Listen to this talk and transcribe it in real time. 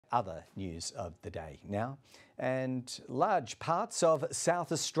other news of the day now. And large parts of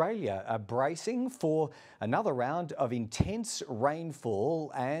South Australia are bracing for another round of intense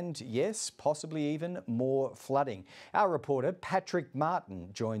rainfall and, yes, possibly even more flooding. Our reporter Patrick Martin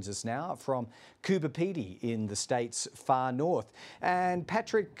joins us now from Coober Pedy in the state's far north. And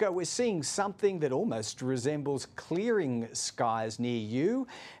Patrick, we're seeing something that almost resembles clearing skies near you,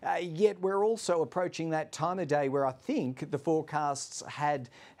 yet we're also approaching that time of day where I think the forecasts had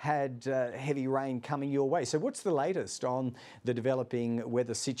heavy rain coming your way. So what's the latest on the developing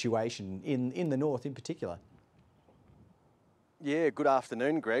weather situation in the north in particular? Yeah, good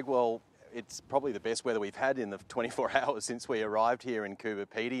afternoon, Greg. Well, it's probably the best weather we've had in the 24 hours since we arrived here in Coober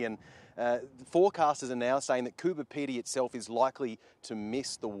Pedy, and the forecasters are now saying that Coober Pedy itself is likely to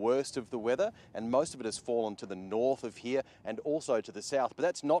miss the worst of the weather, and most of it has fallen to the north of here and also to the south. But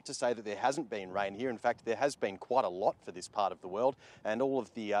that's not to say that there hasn't been rain here. In fact, there has been quite a lot for this part of the world, and all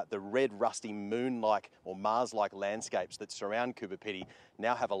of the red, rusty moon-like or Mars-like landscapes that surround Coober Pedy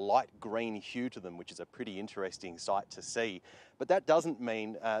now have a light green hue to them, which is a pretty interesting sight to see. But that doesn't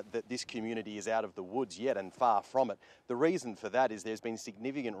mean that this community is out of the woods yet, and far from it. The reason for that is there's been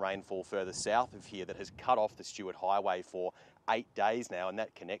significant rainfall further south of here that has cut off the Stuart Highway for 8 days now, and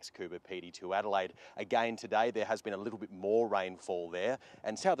that connects Coober Pedy to Adelaide. Again today there has been a little bit more rainfall there,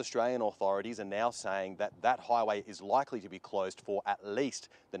 and South Australian authorities are now saying that that highway is likely to be closed for at least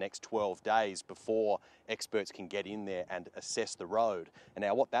the next 12 days before experts can get in there and assess the road. And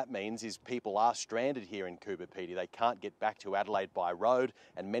now what that means is people are stranded here in Coober Pedy. They can't get back to Adelaide by road,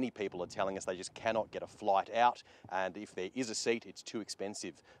 and many people are telling us they just cannot get a flight out, and if there is a seat, it's too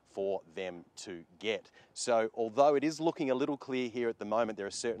expensive for them to get. So although it is looking a little clear here at the moment, there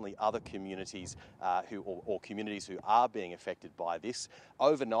are certainly other communities or communities who are being affected by this.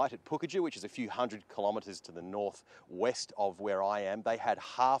 Overnight at Pukeja, which is a few hundred kilometres to the northwest of where I am, they had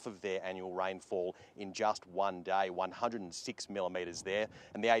half of their annual rainfall in just one day, 106 millimetres there,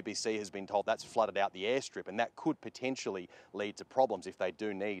 and the ABC has been told that's flooded out the airstrip, and that could potentially lead to problems if they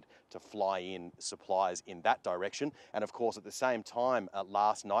do need to fly in supplies in that direction. And of course at the same time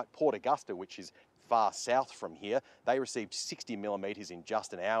last night, Port Augusta, which is far south from here, they received 60 millimetres in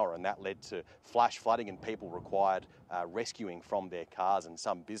just an hour, and that led to flash flooding, and people required rescuing from their cars, and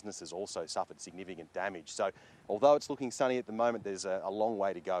some businesses also suffered significant damage. So although it's looking sunny at the moment, there's a long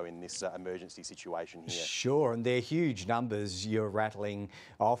way to go in this emergency situation here. Sure, and they're huge numbers you're rattling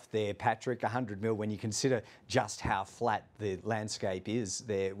off there, Patrick. 100 mil when you consider just how flat the landscape is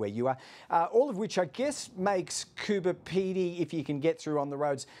there where you are. All of which I guess makes Coober Pedy, if you can get through on the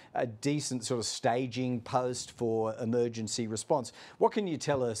roads, a decent sort of staging post for emergency response. What can you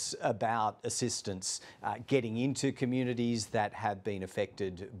tell us about assistance getting into communities that have been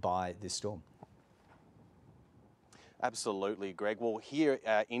affected by this storm? Absolutely, Greg. Well, here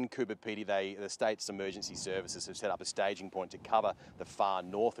in Coober Pedy, the state's emergency services have set up a staging point to cover the far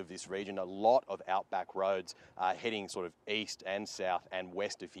north of this region. A lot of outback roads heading sort of east and south and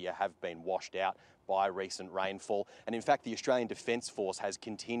west of here have been washed out by recent rainfall. And in fact, the Australian Defence Force has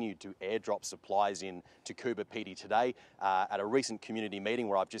continued to airdrop supplies in to Coober Pedy today. At a recent community meeting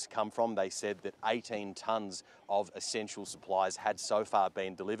where I've just come from, they said that 18 tonnes of essential supplies had so far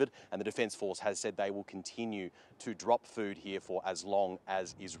been delivered, and the Defence Force has said they will continue to drop food here for as long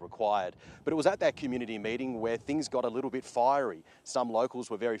as is required. But it was at that community meeting where things got a little bit fiery. Some locals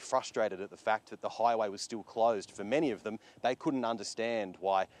were very frustrated at the fact that the highway was still closed. For many of them, they couldn't understand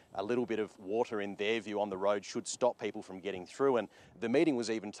why a little bit of water in their view on the road should stop people from getting through. And the meeting was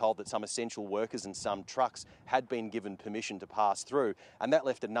even told that some essential workers and some trucks had been given permission to pass through, and that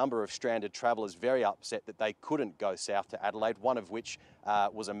left a number of stranded travellers very upset that they couldn't go south to Adelaide, one of which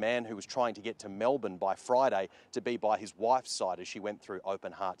was a man who was trying to get to Melbourne by Friday to be by his wife's side as she went through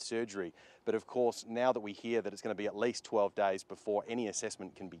open heart surgery. But of course, now that we hear that it's going to be at least 12 days before any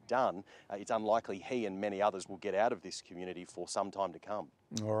assessment can be done, it's unlikely he and many others will get out of this community for some time to come.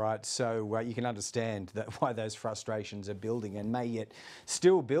 All right, so you can understand why those frustrations are building and may yet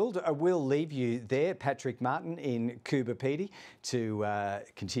still build. I will leave you there, Patrick Martin in Coober Pedy, to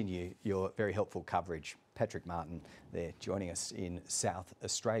continue your very helpful coverage. Patrick Martin there joining us in South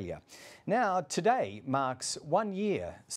Australia. Now, today marks 1 year